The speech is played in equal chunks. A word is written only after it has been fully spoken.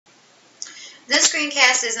This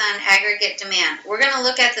screencast is on aggregate demand. We're going to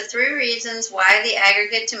look at the 3 reasons why the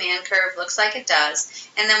aggregate demand curve looks like it does,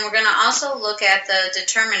 and then we're going to also look at the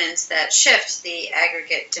determinants that shift the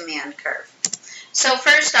aggregate demand curve. So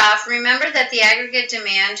first off, remember that the aggregate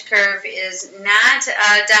demand curve is not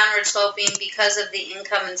downward sloping because of the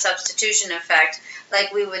income and substitution effect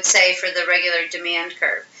like we would say for the regular demand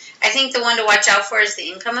curve. I think the one to watch out for is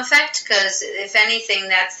the income effect, because if anything,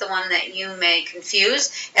 that's the one that you may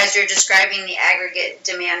confuse as you're describing the aggregate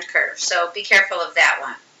demand curve. So be careful of that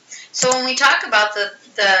one. So when we talk about the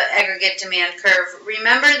aggregate demand curve,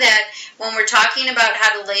 remember that when we're talking about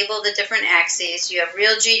how to label the different axes, you have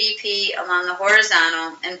real GDP along the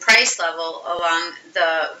horizontal and price level along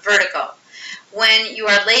the vertical. When you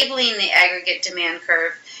are labeling the aggregate demand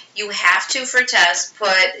curve, you have to, for test, put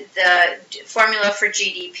the formula for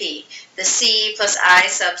GDP, the C plus I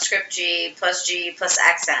subscript G plus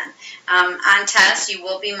XN. On test, you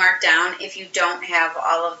will be marked down if you don't have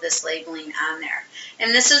all of this labeling on there.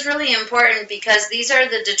 And this is really important because these are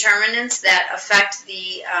the determinants that affect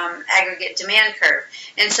the aggregate demand curve.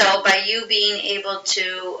 And so by you being able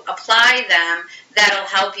to apply them, that'll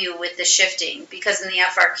help you with the shifting, because in the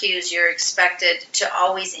FRQs you're expected to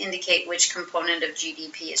always indicate which component of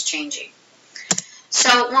GDP is changing.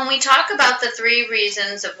 So when we talk about the 3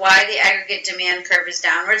 reasons of why the aggregate demand curve is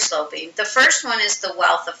downward sloping, the first one is the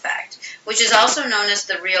wealth effect, which is also known as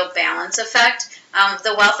the real balance effect.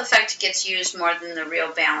 The wealth effect gets used more than the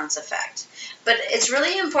real balance effect. But it's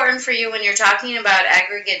really important for you when you're talking about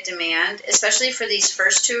aggregate demand, especially for these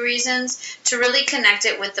first 2 reasons, to really connect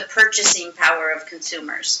it with the purchasing power of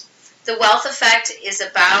consumers. The wealth effect is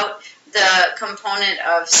about the component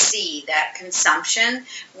of C, that consumption,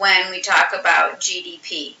 when we talk about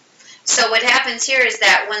GDP. So what happens here is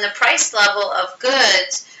that when the price level of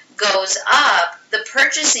goods goes up, the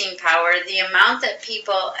purchasing power, the amount that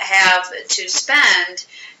people have to spend,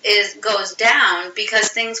 goes down because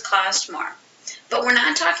things cost more. But we're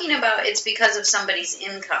not talking about it's because of somebody's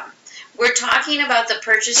income. We're talking about the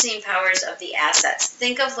purchasing powers of the assets.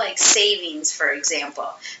 Think of like savings, for example.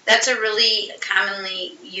 That's a really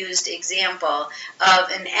commonly used example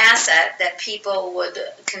of an asset that people would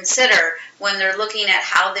consider when they're looking at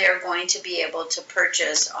how they're going to be able to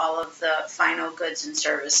purchase all of the final goods and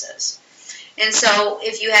services. And so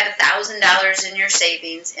if you had $1,000 in your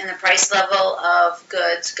savings and the price level of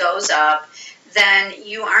goods goes up, then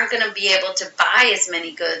you aren't going to be able to buy as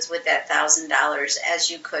many goods with that $1,000 as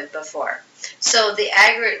you could before. So the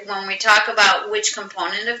aggregate, when we talk about which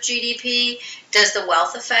component of GDP does the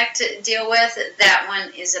wealth effect deal with, that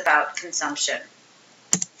one is about consumption.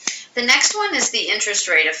 The next one is the interest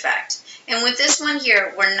rate effect. And with this one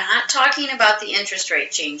here, we're not talking about the interest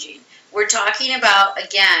rate changing. We're talking about,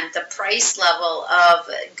 again, the price level of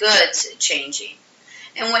goods changing.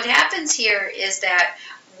 And what happens here is that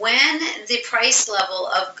when the price level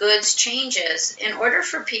of goods changes, in order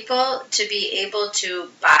for people to be able to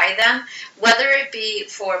buy them, whether it be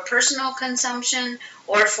for personal consumption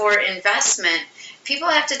or for investment, people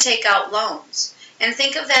have to take out loans. And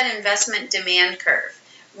think of that investment demand curve.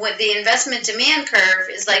 What the investment demand curve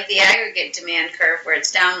is like the aggregate demand curve, where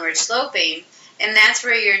it's downward sloping, and that's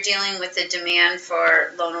where you're dealing with the demand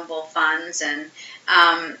for loanable funds. And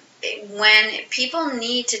when people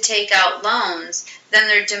need to take out loans, then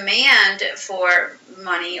their demand for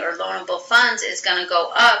money or loanable funds is going to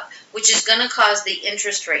go up, which is going to cause the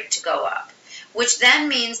interest rate to go up, which then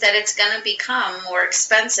means that it's going to become more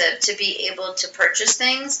expensive to be able to purchase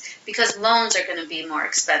things because loans are going to be more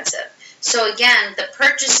expensive. So again, the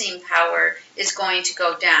purchasing power is going to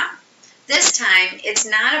go down. This time, it's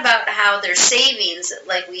not about how their savings,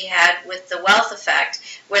 like we had with the wealth effect,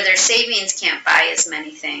 where their savings can't buy as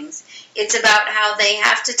many things. It's about how they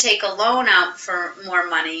have to take a loan out for more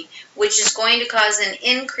money, which is going to cause an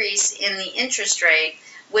increase in the interest rate,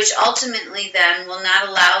 which ultimately then will not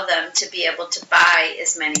allow them to be able to buy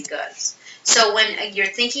as many goods. So when you're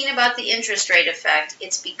thinking about the interest rate effect,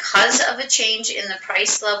 it's because of a change in the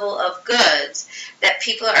price level of goods that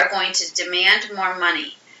people are going to demand more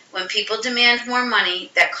money. When people demand more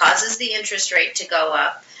money, that causes the interest rate to go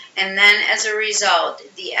up, and then as a result,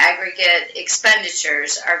 the aggregate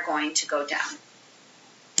expenditures are going to go down.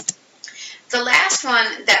 The last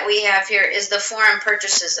one that we have here is the foreign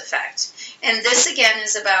purchases effect. And this again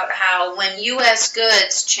is about how when U.S.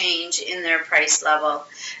 goods change in their price level,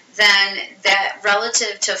 then that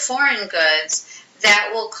relative to foreign goods, that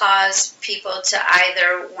will cause people to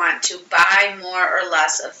either want to buy more or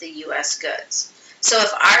less of the U.S. goods. So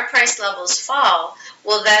if our price levels fall,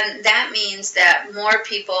 well, then that means that more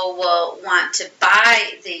people will want to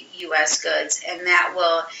buy the U.S. goods, and that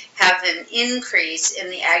will have an increase in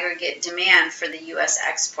the aggregate demand for the U.S.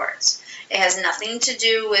 exports. It has nothing to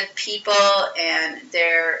do with people and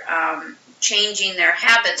their changing their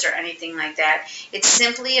habits or anything like that. It's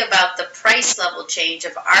simply about the price level change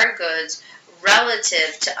of our goods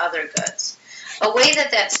relative to other goods. A way that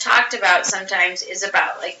that's talked about sometimes is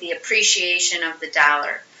about like the appreciation of the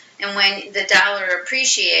dollar. And when the dollar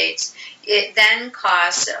appreciates, it then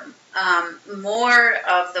costs more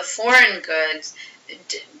of the foreign goods,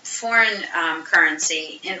 foreign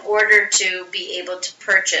currency, in order to be able to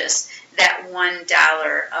purchase that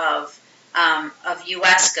 $1 of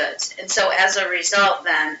U.S. goods. And so as a result,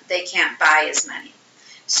 then, they can't buy as many.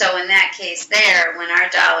 So in that case there, when our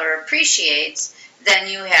dollar appreciates, then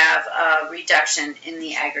you have a reduction in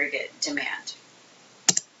the aggregate demand.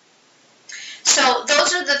 So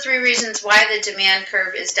those are the three reasons why the demand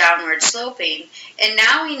curve is downward sloping. And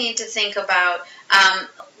now we need to think about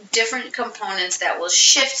different components that will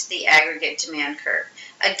shift the aggregate demand curve.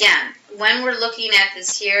 Again, when we're looking at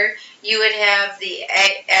this here, you would have the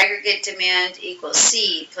aggregate demand equals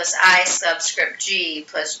C plus I subscript G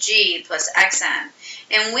plus XN.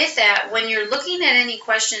 And with that, when you're looking at any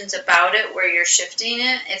questions about it where you're shifting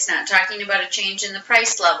it, it's not talking about a change in the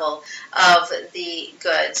price level of the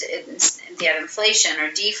goods, that inflation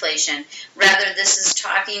or deflation. Rather, this is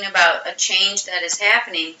talking about a change that is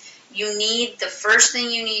happening. The first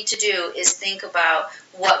thing you need to do is think about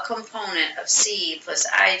what component of C plus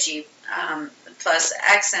IG plus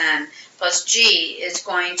XN plus G is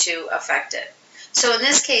going to affect it. So in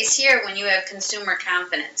this case here, when you have consumer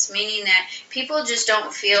confidence, meaning that people just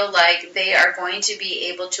don't feel like they are going to be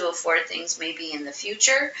able to afford things maybe in the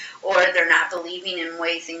future, or they're not believing in the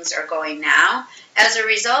way things are going now, as a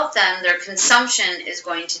result then their consumption is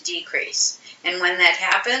going to decrease. And when that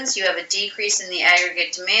happens, you have a decrease in the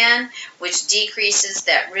aggregate demand, which decreases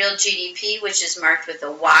that real GDP, which is marked with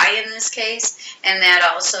a Y in this case, and that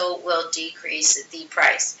also will decrease the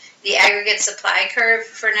price. The aggregate supply curve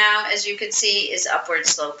for now, as you can see, is upward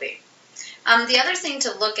sloping. The other thing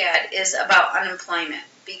to look at is about unemployment,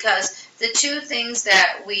 because the two things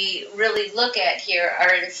that we really look at here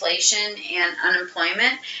are inflation and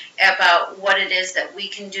unemployment, about what it is that we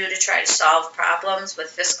can do to try to solve problems with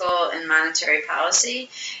fiscal and monetary policy.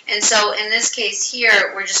 And so in this case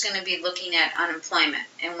here, we're just going to be looking at unemployment.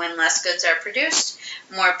 And when less goods are produced,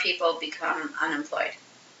 more people become unemployed.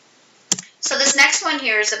 So this next one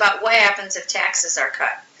here is about what happens if taxes are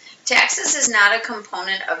cut. Taxes is not a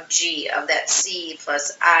component of G, of that C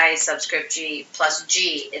plus I subscript G plus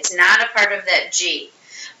G. It's not a part of that G.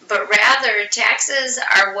 But rather, taxes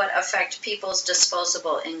are what affect people's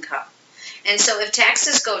disposable income. And so if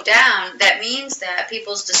taxes go down, that means that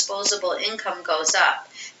people's disposable income goes up.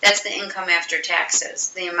 That's the income after taxes,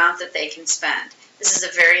 the amount that they can spend. This is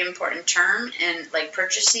a very important term in like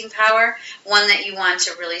purchasing power, one that you want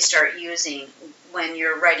to really start using when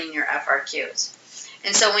you're writing your FRQs.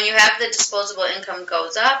 And so when you have the disposable income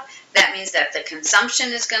goes up, that means that the consumption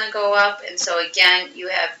is going to go up. And so again, you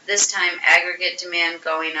have this time aggregate demand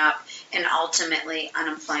going up, and ultimately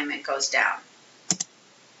unemployment goes down.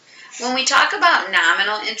 When we talk about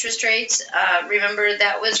nominal interest rates, remember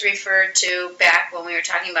that was referred to back when we were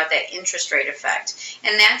talking about that interest rate effect.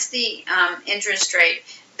 And that's the interest rate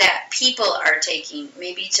that people are taking,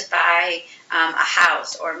 maybe to buy a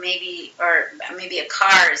house, or maybe a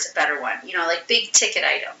car is a better one, like big ticket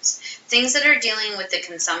items, things that are dealing with the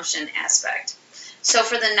consumption aspect. So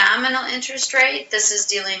for the nominal interest rate, this is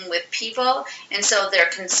dealing with people, and so their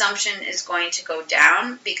consumption is going to go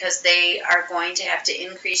down because they are going to have to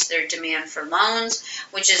increase their demand for loans,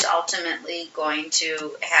 which is ultimately going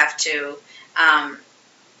to have to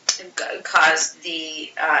cause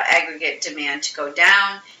the aggregate demand to go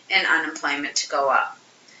down and unemployment to go up.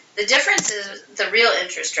 The difference is the real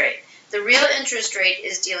interest rate. The real interest rate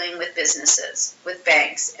is dealing with businesses, with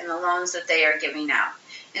banks, and the loans that they are giving out.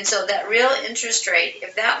 And so that real interest rate,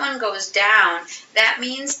 if that one goes down, that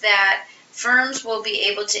means that firms will be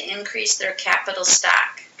able to increase their capital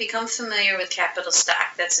stock. Become familiar with capital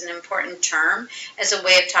stock. That's an important term as a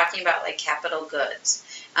way of talking about like capital goods.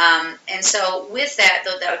 And so with that,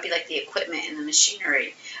 though, that would be like the equipment and the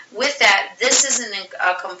machinery. With that, this is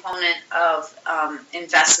a component of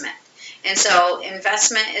investment. And so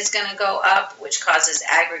investment is going to go up, which causes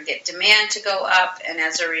aggregate demand to go up, and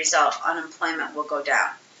as a result, unemployment will go down.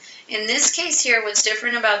 In this case here, what's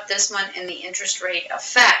different about this one and the interest rate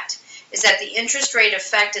effect is that the interest rate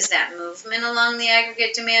effect is that movement along the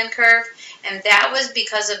aggregate demand curve, and that was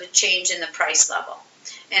because of a change in the price level.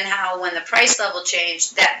 and how when the price level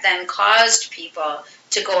changed, that then caused people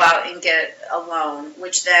to go out and get a loan,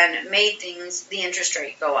 which then made the interest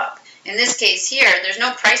rate go up. In this case here, there's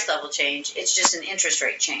no price level change, it's just an interest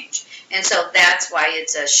rate change. And so that's why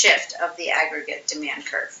it's a shift of the aggregate demand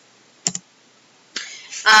curve.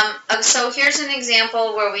 So here's an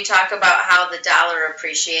example where we talk about how the dollar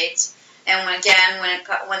appreciates. And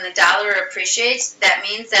when the dollar appreciates, that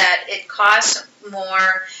means that it costs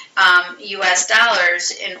more US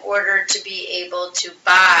dollars in order to be able to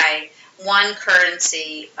buy one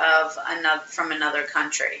currency from another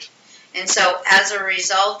country. And so as a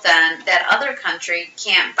result then, that other country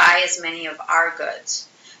can't buy as many of our goods.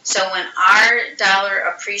 So when our dollar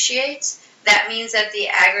appreciates, that means that the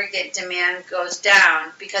aggregate demand goes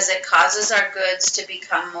down because it causes our goods to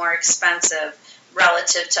become more expensive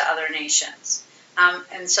relative to other nations.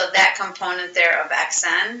 And so that component there of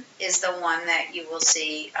XN is the one that you will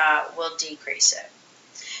see will decrease it.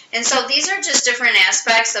 And so these are just different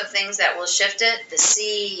aspects of things that will shift it. The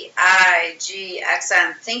C, I, G,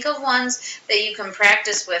 XN. Think of ones that you can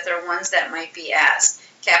practice with or ones that might be asked.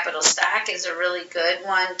 Capital stock is a really good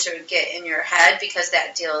one to get in your head because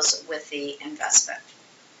that deals with the investment.